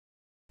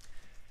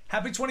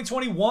Happy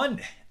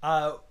 2021!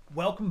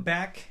 Welcome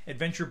back,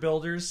 adventure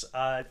builders.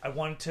 I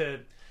wanted to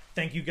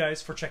thank you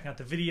guys for checking out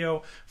the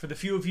video. For the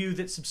few of you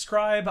that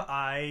subscribe,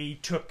 I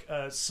took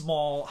a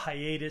small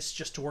hiatus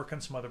just to work on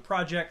some other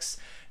projects.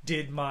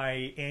 Did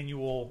my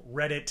annual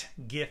Reddit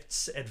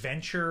gifts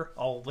adventure.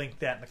 I'll link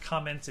that in the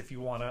comments if you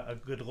want a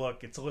good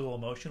look. It's a little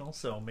emotional,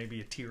 so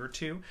maybe a tear or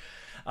two.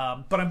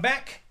 But I'm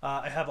back.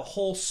 I have a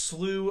whole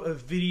slew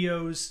of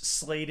videos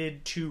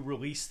slated to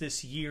release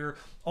this year.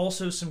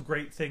 Also some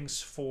great things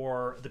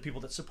for the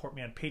people that support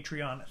me on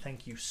Patreon.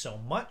 Thank you so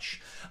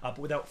much. But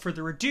without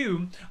further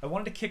ado, I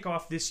wanted to kick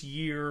off this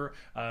year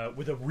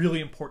with a really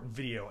important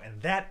video,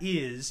 and that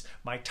is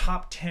my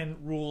top 10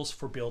 rules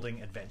for building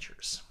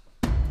adventures.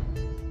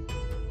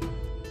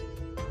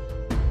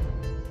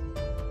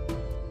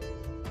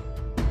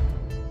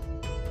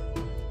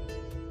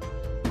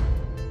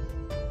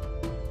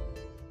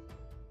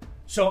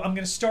 So I'm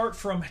going to start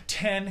from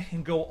 10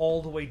 and go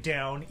all the way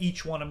down.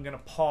 Each one I'm going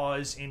to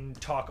pause and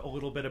talk a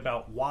little bit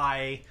about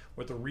why,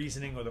 or the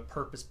reasoning or the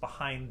purpose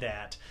behind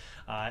that.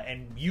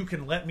 And you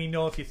can let me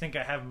know if you think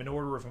I have them in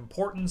order of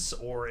importance,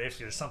 or if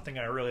there's something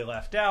I really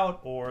left out,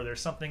 or there's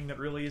something that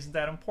really isn't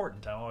that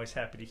important. I'm always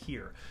happy to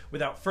hear.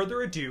 Without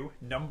further ado,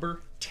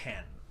 number 10.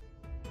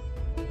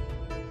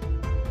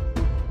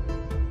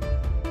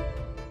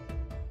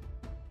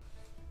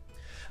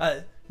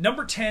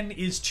 Number 10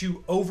 is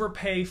to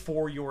overpay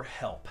for your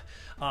help.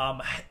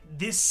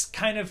 This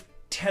kind of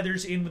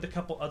tethers in with a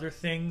couple other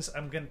things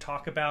I'm going to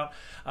talk about,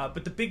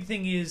 but the big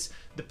thing is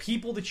the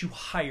people that you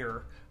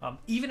hire,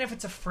 even if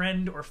it's a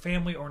friend or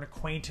family or an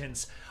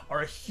acquaintance,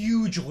 are a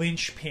huge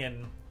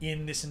linchpin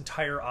in this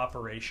entire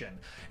operation.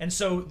 And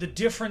so the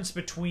difference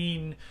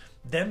between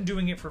them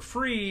doing it for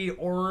free,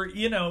 or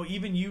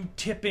even you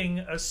tipping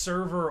a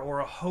server or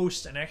a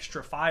host an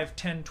extra 5,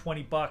 10,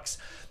 20 bucks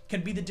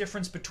can be the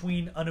difference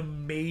between an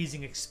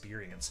amazing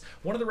experience.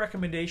 One of the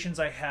recommendations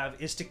I have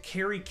is to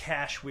carry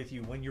cash with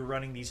you when you're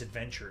running these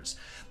adventures.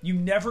 You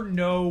never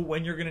know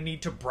when you're going to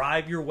need to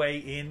bribe your way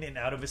in and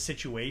out of a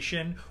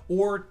situation,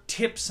 or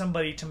tip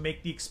somebody to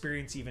make the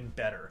experience even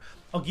better.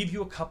 I'll give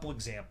you a couple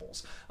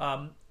examples.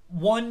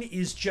 One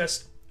is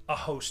just a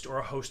host or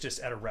a hostess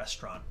at a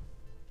restaurant.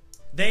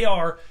 They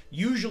are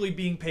usually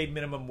being paid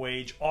minimum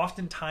wage.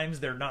 Oftentimes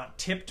they're not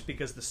tipped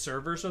because the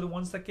servers are the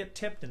ones that get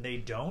tipped and they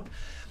don't.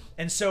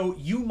 And so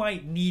you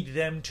might need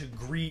them to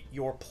greet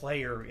your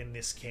player in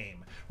this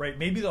game, right?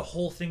 Maybe the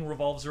whole thing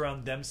revolves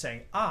around them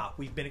saying,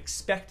 we've been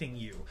expecting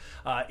you,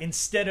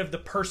 instead of the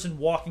person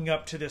walking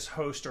up to this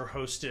host or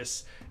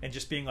hostess and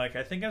just being like,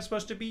 I think I'm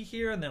supposed to be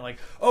here. And then like,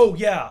 oh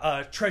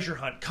yeah, treasure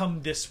hunt,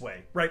 come this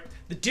way, right?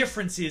 The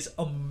difference is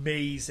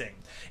amazing.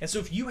 And so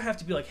if you have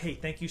to be like, hey,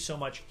 thank you so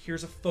much.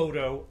 Here's a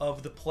photo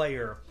of the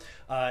player.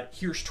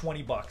 Here's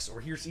 20 bucks,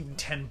 or here's even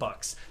 10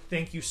 bucks.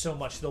 Thank you so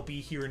much. They'll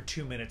be here in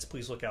 2 minutes.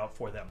 Please look out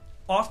for them.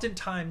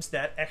 Oftentimes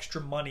that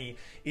extra money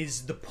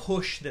is the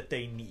push that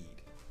they need.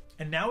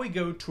 And now we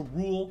go to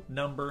rule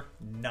number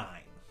 9.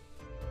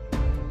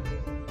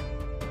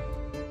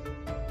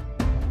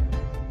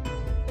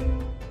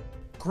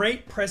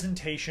 Great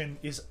presentation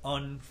is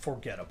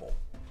unforgettable.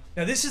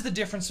 Now this is the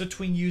difference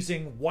between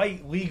using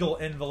white legal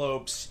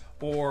envelopes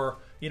or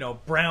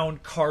brown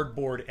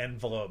cardboard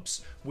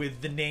envelopes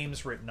with the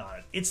names written on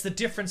it. It's the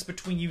difference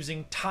between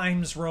using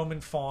Times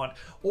Roman font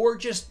or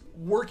just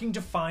working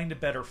to find a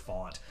better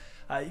font.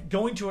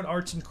 Going to an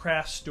arts and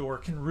crafts store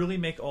can really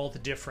make all the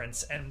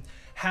difference, and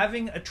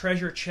having a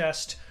treasure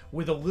chest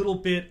with a little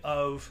bit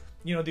of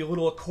the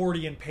little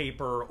accordion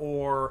paper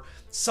or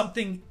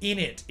something in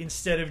it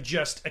instead of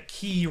just a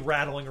key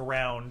rattling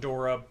around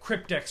or a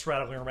cryptex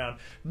rattling around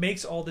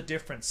makes all the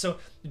difference. So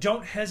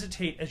don't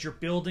hesitate as you're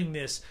building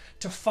this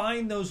to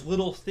find those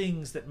little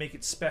things that make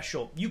it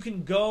special. You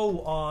can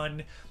go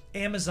on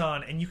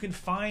Amazon and you can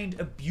find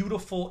a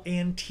beautiful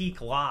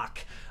antique lock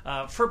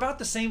for about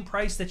the same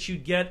price that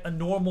you'd get a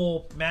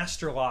normal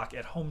master lock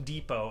at Home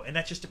Depot, and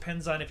that just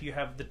depends on if you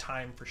have the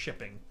time for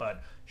shipping,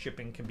 but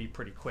shipping can be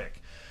pretty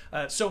quick.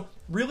 So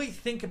really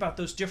think about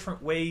those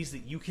different ways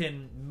that you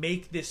can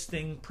make this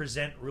thing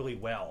present really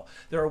well.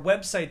 There are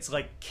websites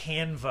like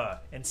Canva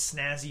and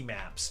Snazzy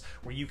Maps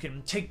where you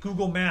can take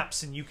Google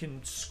Maps and you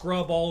can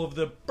scrub all of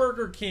the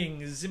Burger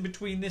Kings in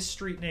between this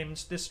street name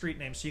and this street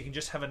name so you can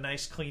just have a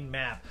nice clean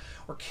map.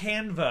 Or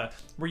Canva,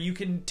 where you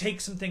can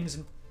take some things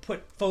and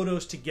put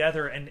photos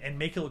together and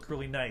make it look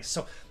really nice.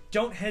 So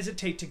don't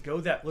hesitate to go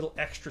that little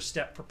extra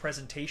step for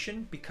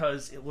presentation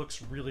because it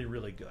looks really,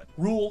 really good.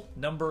 Rule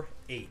number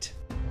 8.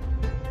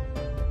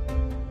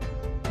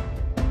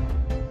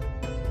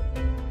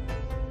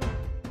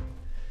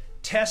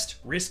 Test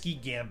risky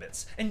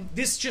gambits. And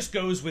this just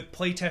goes with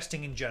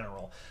playtesting in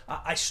general.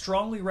 I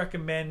strongly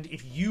recommend,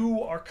 if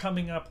you are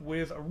coming up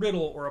with a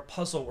riddle or a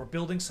puzzle or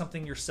building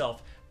something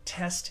yourself,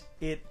 test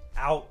it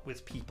out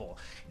with people.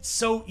 It's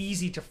so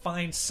easy to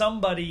find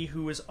somebody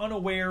who is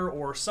unaware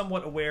or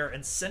somewhat aware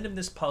and send them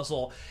this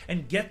puzzle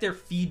and get their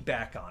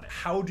feedback on it.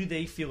 How do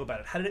they feel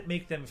about it? How did it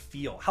make them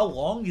feel? How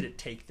long did it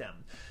take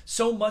them?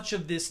 So much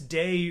of this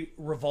day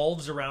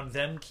revolves around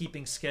them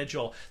keeping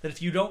schedule that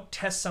if you don't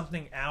test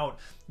something out,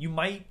 you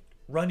might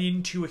run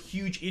into a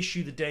huge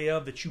issue the day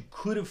of that you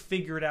could have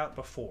figured out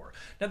before.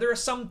 Now, there are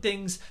some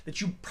things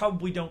that you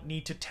probably don't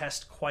need to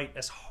test quite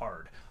as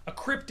hard. A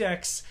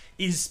cryptex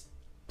is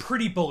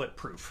pretty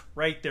bulletproof,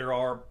 right? There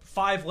are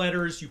 5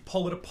 letters, you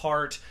pull it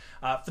apart.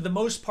 For the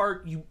most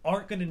part, you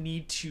aren't going to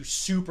need to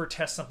super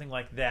test something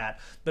like that.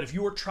 But if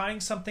you are trying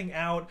something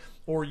out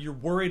or you're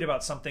worried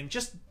about something,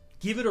 just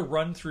give it a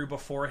run through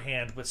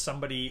beforehand with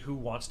somebody who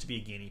wants to be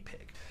a guinea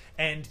pig.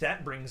 And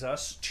that brings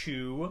us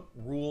to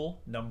rule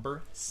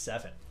number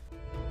 7.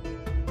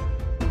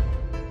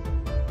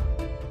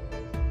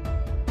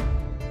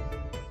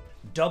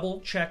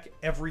 Double check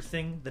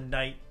everything the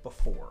night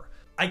before.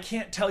 I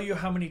can't tell you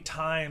how many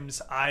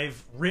times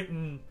I've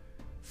written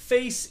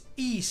face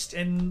east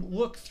and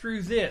look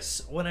through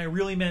this when I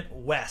really meant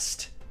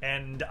west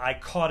and I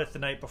caught it the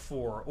night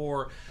before,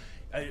 or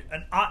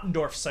an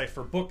Ottendorf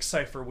cipher, book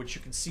cipher, which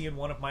you can see in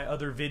one of my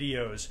other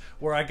videos,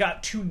 where I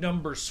got 2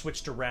 numbers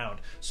switched around.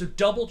 So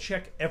double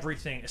check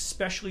everything,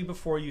 especially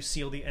before you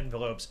seal the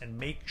envelopes, and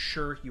make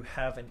sure you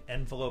have an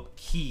envelope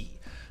key.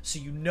 So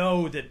you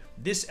know that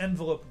this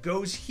envelope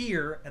goes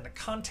here and the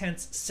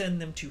contents send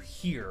them to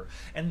here.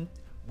 And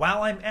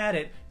while I'm at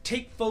it,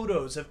 take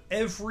photos of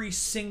every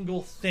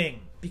single thing,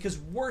 because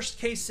worst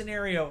case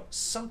scenario,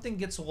 something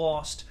gets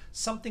lost,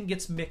 something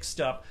gets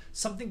mixed up,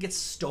 something gets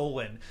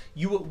stolen.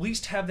 You at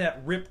least have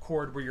that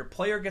ripcord where your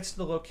player gets to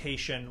the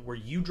location where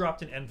you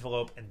dropped an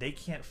envelope and they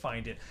can't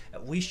find it.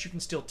 At least you can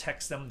still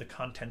text them the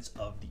contents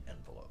of the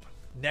envelope.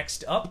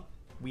 Next up,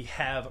 we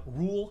have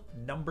rule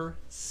number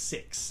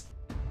 6.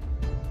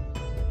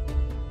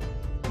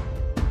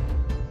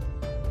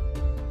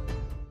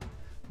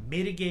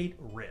 Mitigate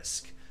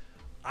risk.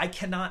 I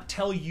cannot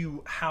tell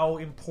you how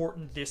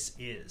important this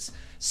is,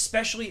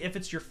 especially if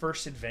it's your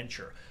first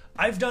adventure.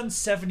 I've done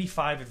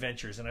 75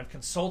 adventures and I've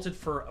consulted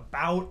for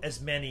about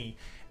as many,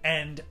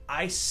 and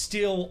I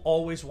still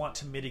always want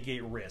to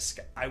mitigate risk.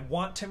 I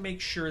want to make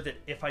sure that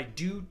if I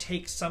do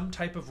take some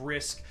type of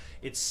risk,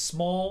 it's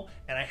small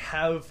and I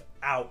have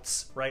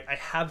outs, right? I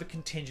have a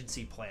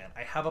contingency plan.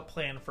 I have a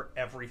plan for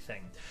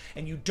everything.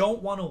 And you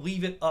don't want to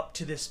leave it up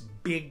to this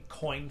big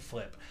coin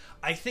flip.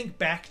 I think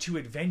back to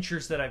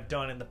adventures that I've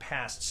done in the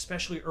past,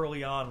 especially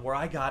early on, where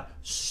I got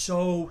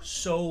so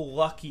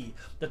lucky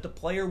that the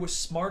player was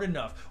smart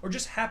enough or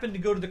just happened to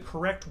go to the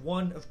correct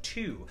one of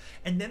 2.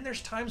 And then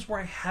there's times where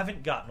I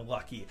haven't gotten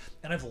lucky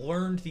and I've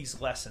learned these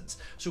lessons.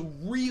 So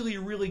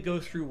really go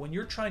through when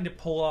you're trying to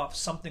pull off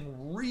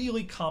something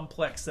really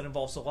complex that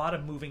involves a lot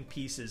of moving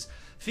pieces.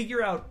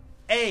 Figure out,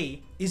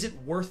 A, is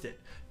it worth it?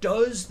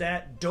 Does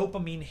that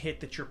dopamine hit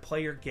that your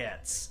player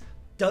gets,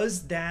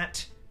 does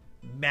that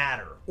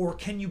matter? Or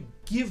can you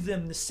give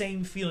them the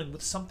same feeling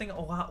with something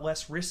a lot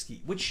less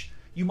risky, which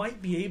you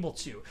might be able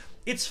to?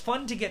 It's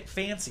fun to get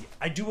fancy.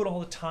 I do it all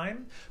the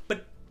time,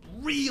 but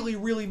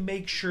really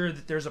make sure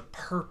that there's a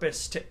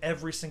purpose to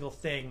every single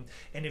thing.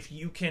 And if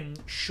you can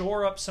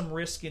shore up some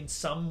risk in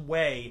some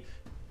way,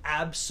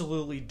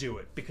 absolutely do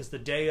it, because the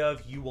day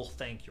of, you will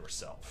thank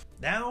yourself.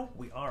 Now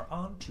we are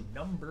on to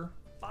number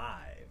 5.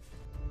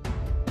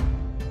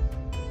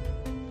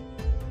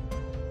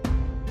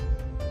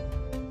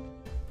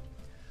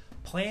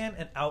 Plan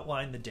and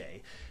outline the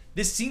day.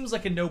 This seems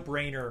like a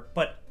no-brainer,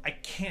 but I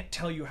can't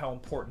tell you how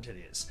important it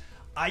is.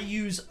 I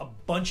use a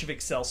bunch of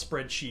Excel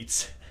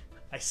spreadsheets.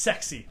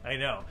 Sexy, I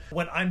know.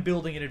 When I'm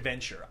building an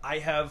adventure, I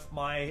have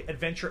my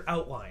adventure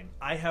outline.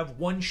 I have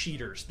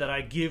one-sheeters that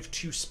I give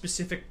to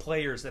specific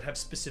players that have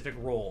specific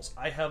roles.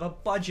 I have a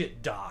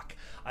budget doc.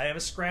 I have a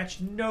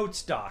scratch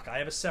notes doc. I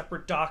have a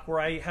separate doc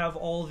where I have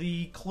all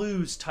the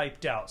clues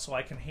typed out so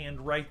I can hand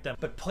write them.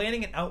 But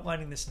planning and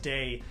outlining this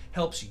day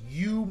helps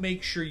you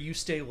make sure you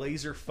stay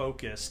laser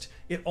focused.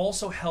 It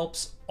also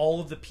helps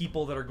all of the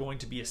people that are going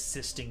to be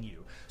assisting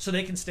you so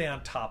they can stay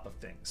on top of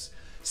things.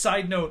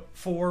 Side note,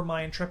 for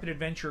my Intrepid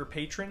Adventurer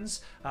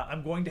patrons,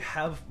 I'm going to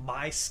have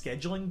my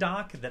scheduling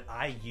doc that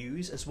I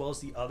use, as well as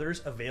the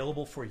others,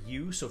 available for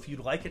you. So if you'd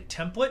like a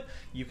template,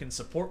 you can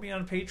support me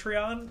on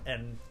Patreon,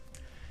 and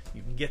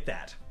you can get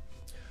that.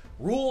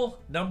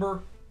 Rule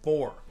number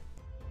 4.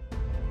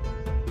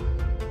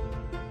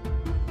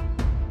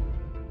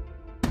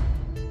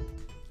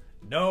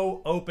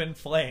 No open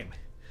flame.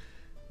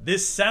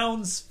 This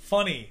sounds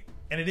funny,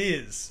 and it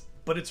is,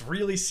 but it's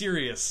really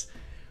serious.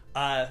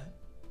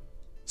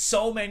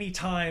 So many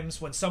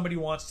times when somebody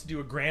wants to do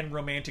a grand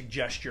romantic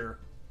gesture,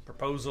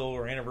 proposal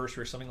or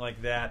anniversary or something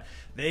like that,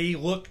 they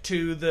look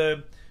to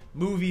the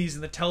movies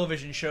and the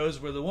television shows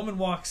where the woman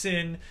walks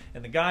in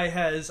and the guy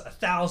has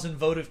 1,000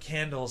 votive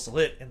candles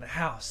lit in the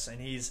house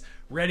and he's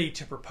ready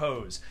to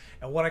propose.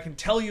 And what I can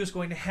tell you is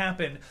going to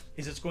happen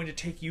is it's going to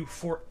take you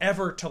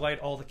forever to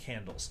light all the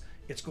candles.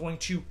 It's going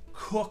to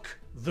cook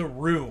the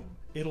room.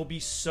 It'll be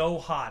so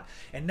hot.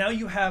 And now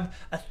you have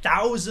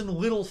 1,000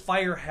 little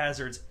fire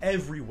hazards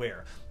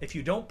everywhere. If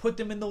you don't put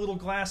them in the little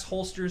glass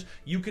holsters,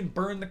 you can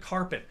burn the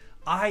carpet.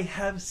 I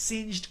have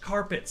singed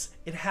carpets.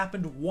 It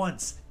happened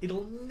once.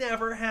 It'll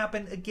never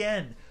happen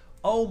again.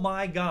 Oh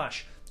my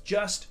gosh.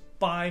 Just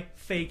buy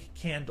fake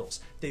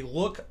candles. They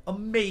look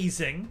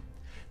amazing.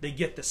 They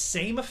get the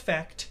same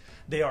effect.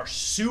 They are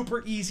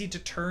super easy to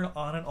turn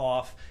on and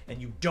off,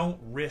 and you don't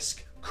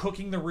risk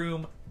cooking the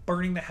room,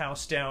 burning the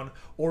house down,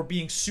 or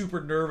being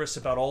super nervous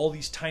about all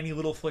these tiny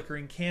little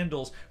flickering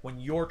candles when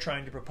you're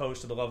trying to propose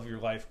to the love of your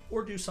life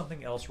or do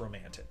something else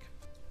romantic.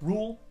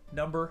 Rule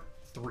number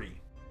 3.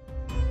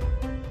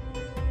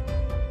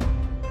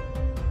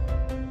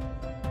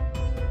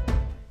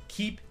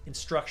 Keep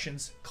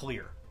instructions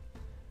clear.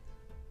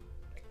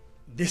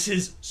 This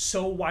is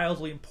so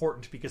wildly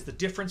important because the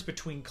difference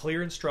between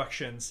clear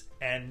instructions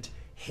and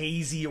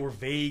hazy or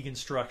vague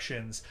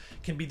instructions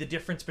can be the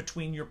difference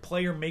between your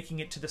player making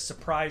it to the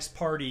surprise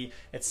party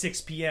at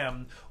 6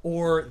 p.m.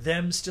 or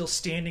them still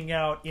standing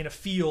out in a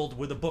field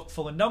with a book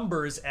full of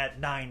numbers at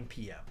 9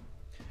 p.m.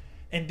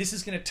 And this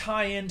is going to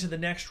tie into the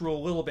next rule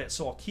a little bit,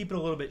 so I'll keep it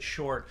a little bit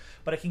short,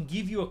 but I can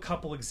give you a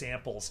couple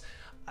examples.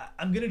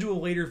 I'm going to do a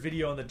later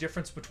video on the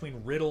difference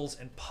between riddles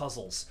and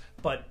puzzles,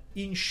 but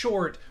in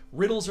short,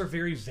 riddles are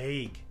very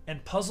vague,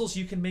 and puzzles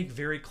you can make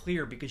very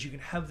clear because you can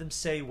have them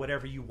say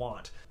whatever you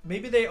want.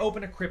 Maybe they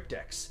open a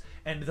cryptex,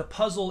 and the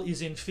puzzle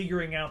is in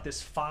figuring out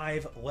this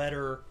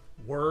 5-letter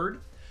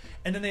word,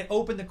 and then they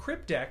open the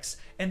cryptex,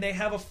 and they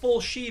have a full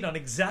sheet on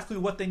exactly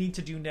what they need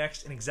to do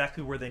next and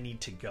exactly where they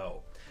need to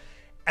go.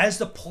 As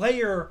the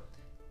player,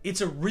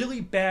 it's a really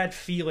bad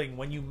feeling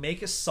when you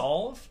make a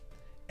solve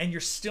and you're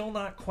still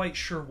not quite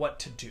sure what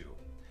to do.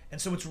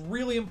 And so it's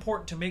really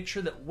important to make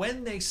sure that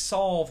when they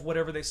solve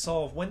whatever they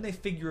solve, when they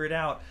figure it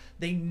out,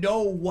 they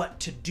know what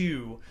to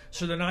do.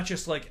 So they're not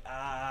just like,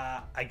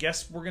 I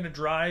guess we're going to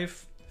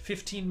drive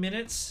 15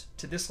 minutes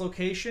to this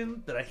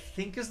location that I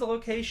think is the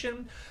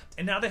location.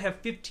 And now they have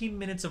 15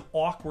 minutes of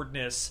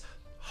awkwardness,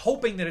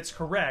 hoping that it's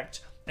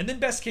correct. And then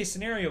best case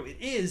scenario, it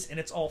is, and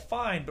it's all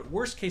fine. But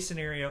worst case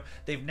scenario,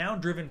 they've now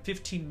driven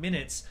 15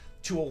 minutes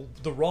to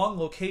the wrong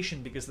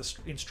location because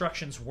the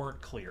instructions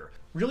weren't clear.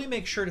 Really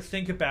make sure to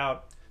think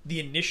about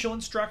the initial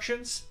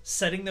instructions,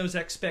 setting those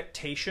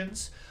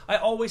expectations. I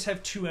always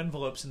have 2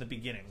 envelopes in the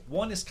beginning.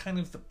 One is kind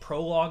of the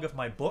prologue of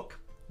my book,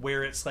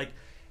 where it's like,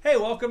 hey,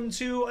 welcome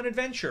to an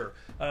adventure.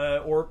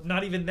 Or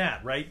not even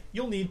that, right?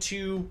 You'll need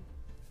to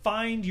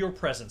find your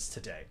presents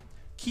today.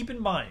 Keep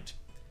in mind,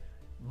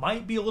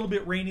 might be a little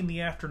bit rainy in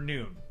the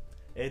afternoon.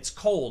 It's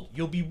cold.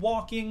 You'll be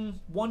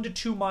walking 1 to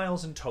 2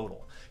 miles in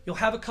total. You'll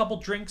have a couple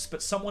drinks,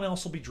 but someone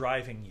else will be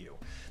driving you.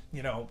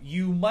 You know,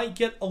 you might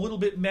get a little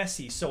bit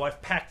messy, so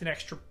I've packed an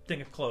extra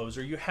thing of clothes,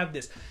 or you have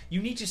this.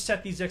 You need to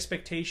set these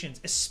expectations,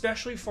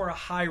 especially for a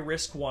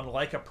high-risk one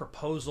like a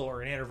proposal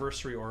or an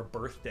anniversary or a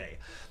birthday.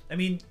 I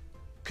mean,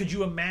 could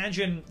you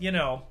imagine, you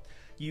know,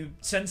 you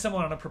send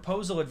someone on a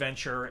proposal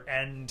adventure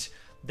and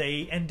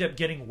they end up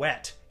getting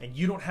wet and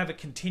you don't have a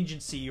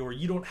contingency or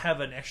you don't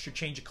have an extra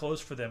change of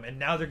clothes for them, and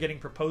now they're getting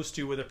proposed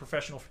to with a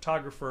professional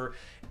photographer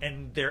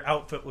and their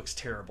outfit looks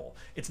terrible.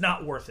 It's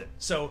not worth it.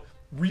 So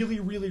really,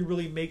 really,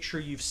 really make sure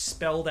you've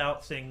spelled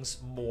out things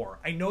more.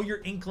 I know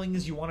your inkling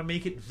is you want to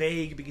make it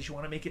vague because you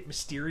want to make it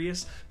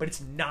mysterious, but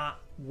it's not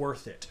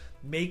worth it.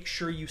 Make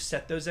sure you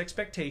set those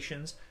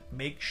expectations.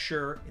 Make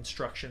sure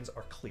instructions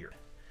are clear.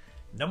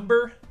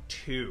 Number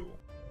 2.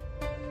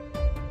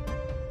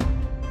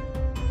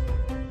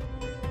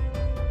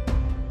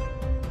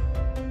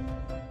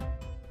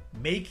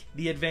 Make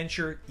the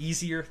adventure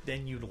easier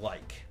than you'd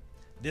like.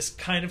 This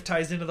kind of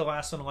ties into the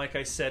last one, like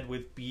I said,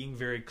 with being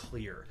very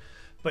clear.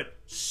 But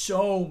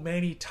so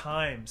many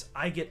times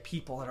I get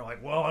people that are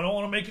like, well, I don't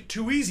want to make it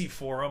too easy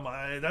for them.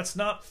 That's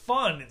not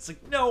fun. It's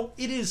like, no,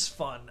 it is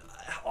fun.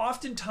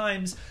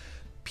 Oftentimes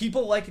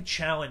people like a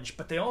challenge,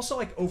 but they also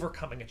like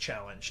overcoming a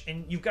challenge.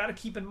 And you've got to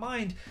keep in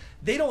mind,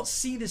 they don't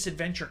see this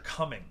adventure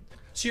coming.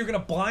 So you're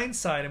going to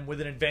blindside them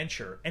with an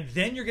adventure, and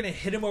then you're going to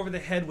hit them over the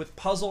head with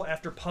puzzle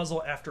after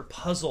puzzle after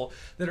puzzle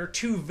that are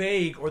too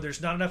vague, or there's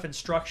not enough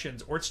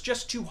instructions, or it's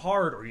just too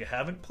hard, or you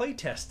haven't play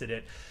tested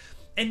it.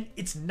 And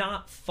it's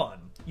not fun.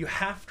 You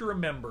have to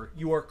remember,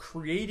 you are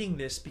creating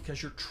this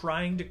because you're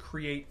trying to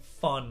create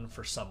fun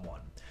for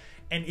someone.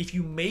 And if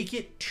you make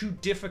it too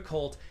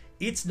difficult,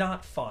 it's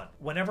not fun.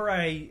 Whenever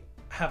I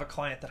have a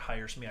client that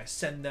hires me, I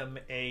send them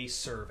a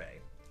survey.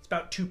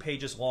 About 2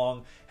 pages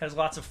long, has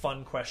lots of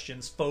fun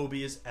questions,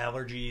 phobias,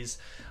 allergies,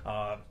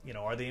 you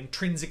know, are they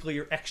intrinsically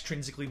or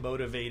extrinsically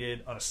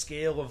motivated on a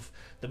scale of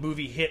the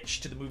movie Hitch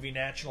to the movie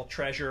National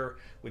Treasure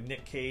with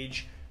Nick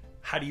Cage.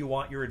 How do you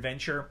want your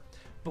adventure?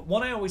 But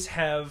one I always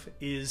have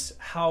is,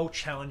 how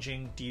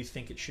challenging do you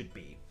think it should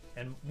be?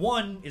 And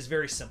one is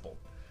very simple.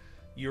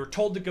 You're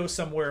told to go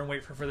somewhere and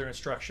wait for further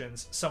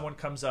instructions. Someone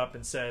comes up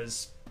and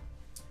says,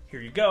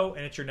 here you go,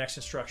 and it's your next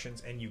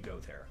instructions, and you go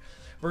there.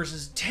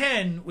 Versus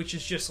 10, which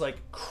is just like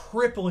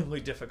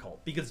cripplingly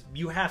difficult because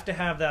you have to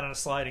have that on a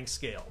sliding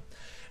scale.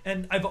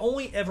 And I've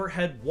only ever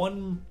had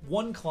one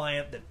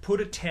client that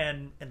put a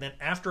 10 and then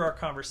after our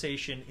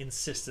conversation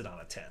insisted on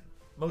a 10.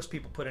 Most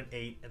people put an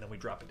 8 and then we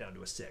drop it down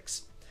to a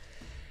 6.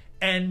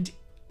 And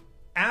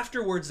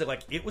afterwards they're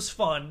like, it was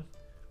fun,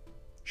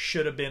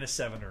 should have been a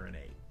 7 or an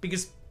 8.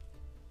 Because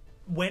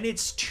when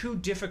it's too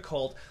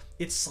difficult,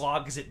 it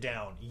slogs it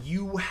down.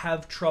 You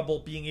have trouble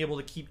being able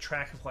to keep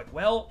track of like,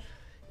 well,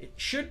 it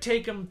should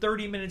take them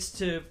 30 minutes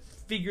to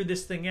figure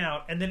this thing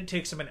out, and then it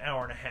takes them an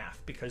hour and a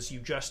half because you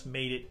just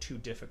made it too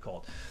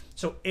difficult.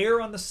 So err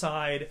on the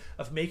side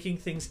of making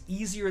things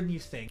easier than you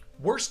think.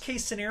 Worst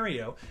case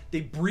scenario,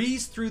 they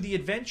breeze through the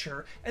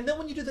adventure, and then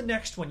when you do the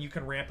next one, you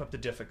can ramp up the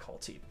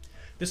difficulty.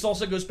 This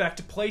also goes back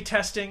to play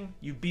testing.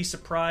 You'd be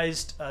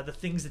surprised the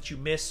things that you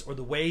miss or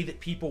the way that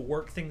people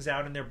work things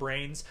out in their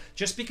brains.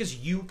 Just because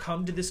you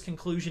come to this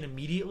conclusion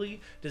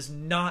immediately does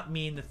not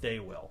mean that they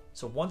will.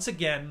 So once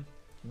again,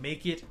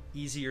 make it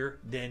easier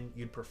than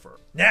you'd prefer.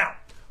 Now,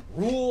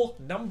 rule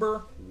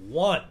number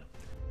 1.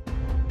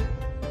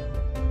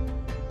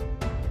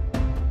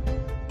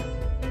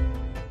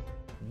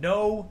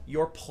 Know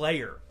your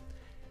player.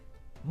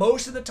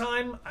 Most of the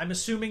time, I'm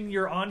assuming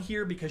you're on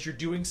here because you're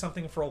doing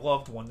something for a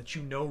loved one that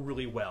you know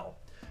really well.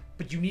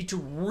 But you need to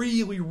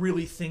really,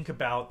 really think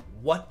about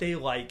what they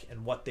like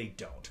and what they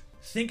don't.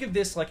 Think of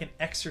this like an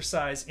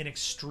exercise in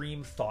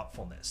extreme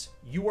thoughtfulness.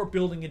 You are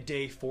building a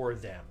day for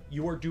them.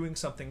 You are doing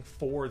something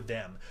for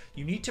them.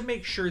 You need to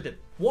make sure that,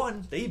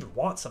 one, they even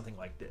want something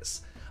like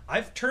this.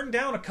 I've turned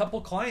down a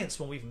couple clients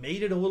when we've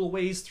made it a little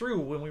ways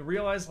through, when we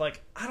realize,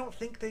 like, I don't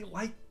think they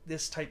like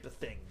this type of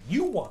thing.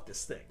 You want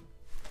this thing.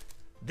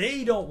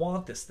 They don't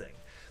want this thing.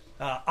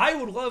 I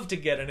would love to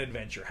get an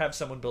adventure, have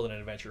someone build an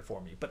adventure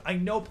for me, but I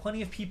know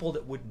plenty of people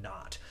that would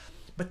not.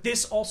 But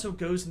this also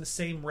goes in the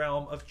same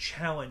realm of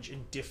challenge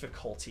and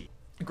difficulty.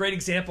 A great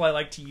example I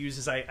like to use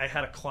is I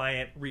had a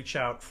client reach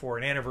out for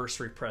an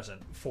anniversary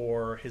present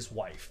for his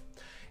wife.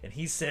 And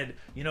he said,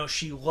 you know,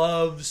 she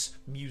loves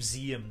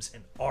museums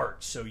and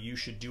art, so you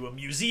should do a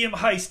museum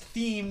heist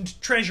themed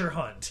treasure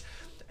hunt.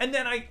 And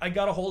then I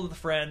got a hold of the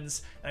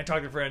friends, and I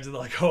talked to friends, and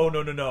they're like, oh,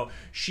 no.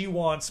 She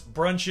wants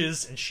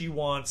brunches, and she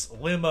wants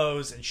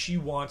limos, and she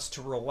wants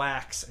to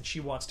relax, and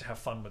she wants to have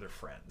fun with her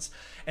friends.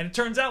 And it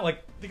turns out,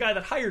 like, the guy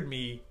that hired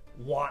me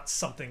wants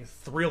something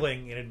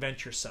thrilling and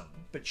adventuresome,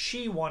 but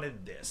she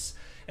wanted this.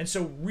 And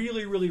so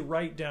really, really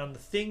write down the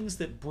things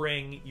that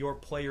bring your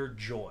player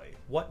joy.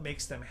 What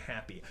makes them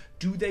happy?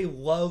 Do they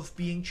love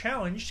being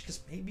challenged?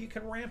 Because maybe you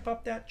can ramp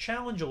up that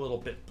challenge a little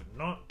bit, but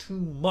not too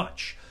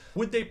much.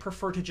 Would they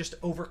prefer to just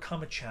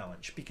overcome a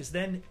challenge? Because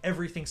then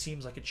everything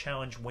seems like a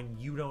challenge when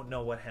you don't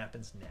know what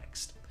happens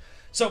next.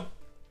 So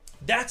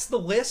that's the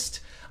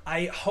list.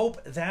 I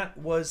hope that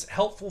was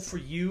helpful for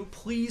you.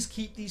 Please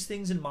keep these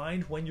things in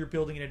mind when you're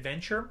building an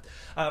adventure.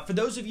 For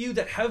those of you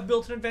that have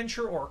built an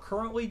adventure or are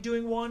currently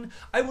doing one,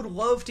 I would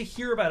love to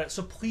hear about it.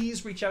 So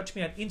please reach out to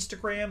me on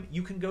Instagram.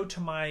 You can go to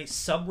my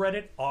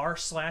subreddit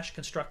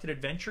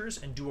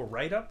r/constructedadventures and do a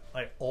write-up.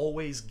 I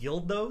always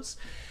gild those.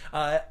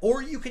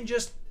 Or you can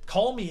just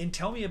call me and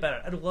tell me about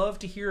it. I'd love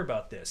to hear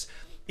about this.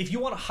 If you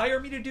want to hire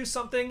me to do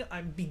something,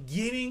 I'm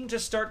beginning to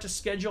start to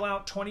schedule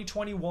out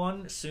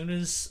 2021 as soon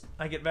as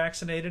I get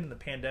vaccinated and the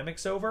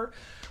pandemic's over.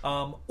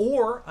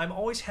 Or I'm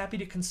always happy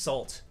to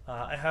consult.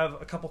 I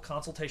have a couple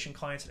consultation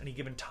clients at any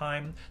given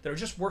time that are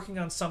just working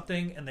on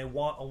something and they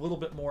want a little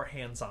bit more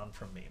hands-on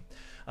from me.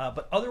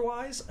 But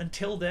otherwise,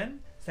 until then,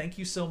 thank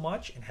you so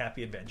much and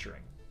happy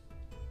adventuring.